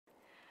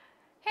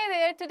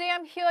there. Today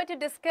I'm here to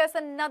discuss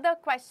another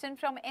question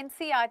from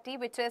NCERT,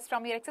 which is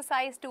from your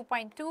exercise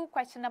 2.2,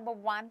 question number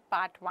 1,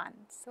 part 1.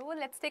 So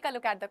let's take a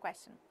look at the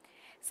question.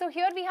 So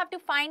here we have to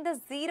find the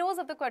zeros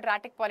of the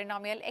quadratic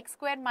polynomial x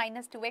squared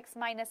minus 2x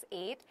minus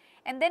 8,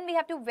 and then we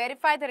have to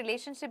verify the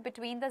relationship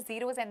between the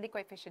zeros and the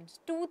coefficients.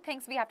 Two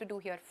things we have to do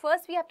here.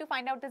 First, we have to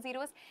find out the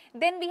zeros,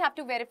 then we have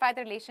to verify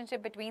the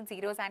relationship between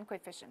zeros and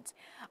coefficients.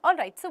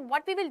 Alright, so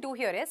what we will do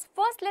here is,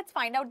 first let's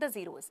find out the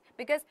zeros,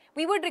 because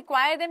we would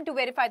require them to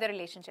verify the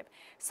relationship.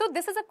 So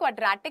this is a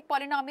quadratic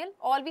polynomial.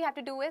 All we have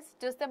to do is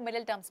just the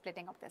middle term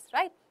splitting of this,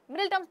 right?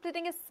 Middle term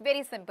splitting is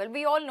very simple.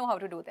 We all know how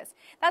to do this.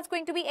 That's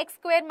going to be x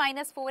squared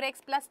minus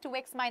 4x plus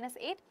 2x minus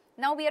 8.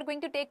 Now we are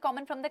going to take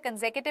common from the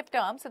consecutive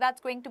term. So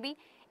that's going to be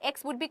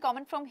x would be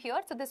common from here.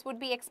 So this would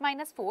be x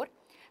minus 4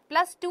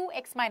 plus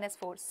 2x minus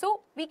 4.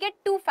 So we get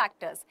two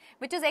factors,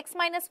 which is x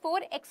minus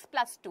 4, x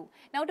plus 2.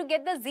 Now to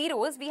get the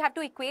zeros, we have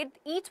to equate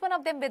each one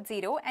of them with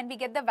 0, and we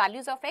get the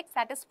values of x,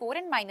 that is 4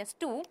 and minus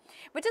 2,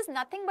 which is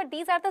nothing but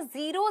these are the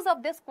zeros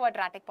of this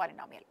quadratic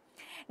polynomial.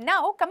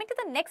 Now coming to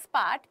the next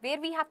part where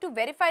we have to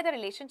verify the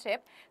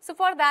relationship. So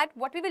for that,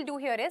 what we will do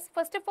here is,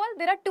 first of all,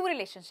 there are two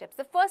relationships.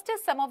 The first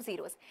is sum of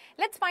zeros.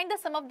 Let's find the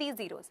sum of these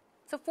zeros.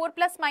 So 4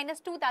 plus minus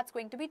 2, that's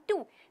going to be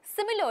 2.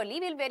 Similarly,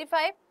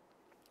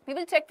 we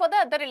will check for the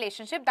other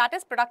relationship, that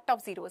is product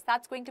of zeros.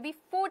 That's going to be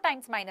 4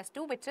 times minus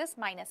 2, which is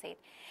minus 8.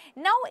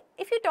 Now,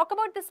 if you talk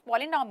about this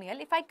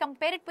polynomial, if I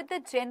compare it with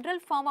the general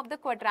form of the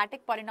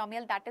quadratic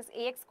polynomial, that is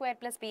ax squared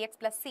plus bx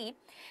plus c.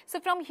 So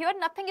from here,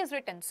 nothing is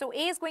written. So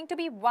a is going to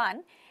be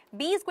 1,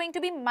 b is going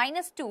to be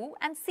minus 2,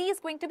 and c is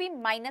going to be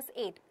minus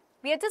 8.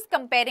 We are just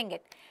comparing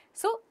it.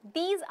 So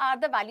these are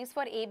the values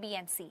for a, b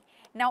and c.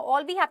 Now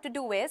all we have to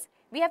do is,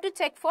 we have to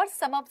check for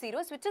sum of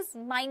zeros, which is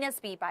minus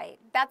b by a.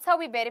 That's how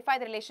we verify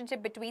the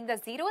relationship between the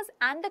zeros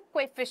and the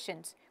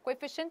coefficients.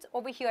 Coefficients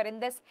over here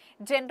in this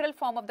general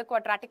form of the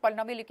quadratic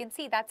polynomial, you can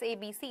see that's a,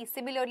 b, c.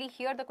 Similarly,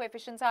 here the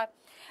coefficients are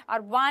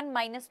 1,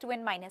 minus 2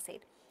 and minus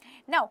 8.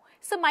 Now,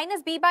 so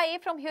minus b by a,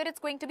 from here it's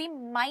going to be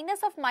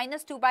minus of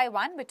minus 2 by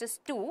 1, which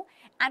is 2,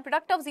 and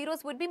product of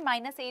zeros would be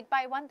minus 8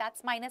 by 1,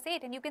 that's minus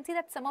 8. And you can see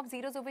that sum of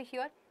zeros over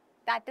here,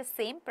 that is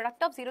same.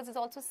 Product of zeros is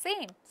also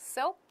same.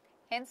 So,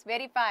 hence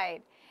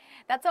verified.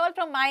 That's all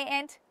from my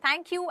end.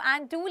 Thank you,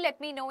 and do let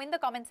me know in the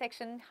comment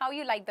section how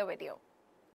you like the video.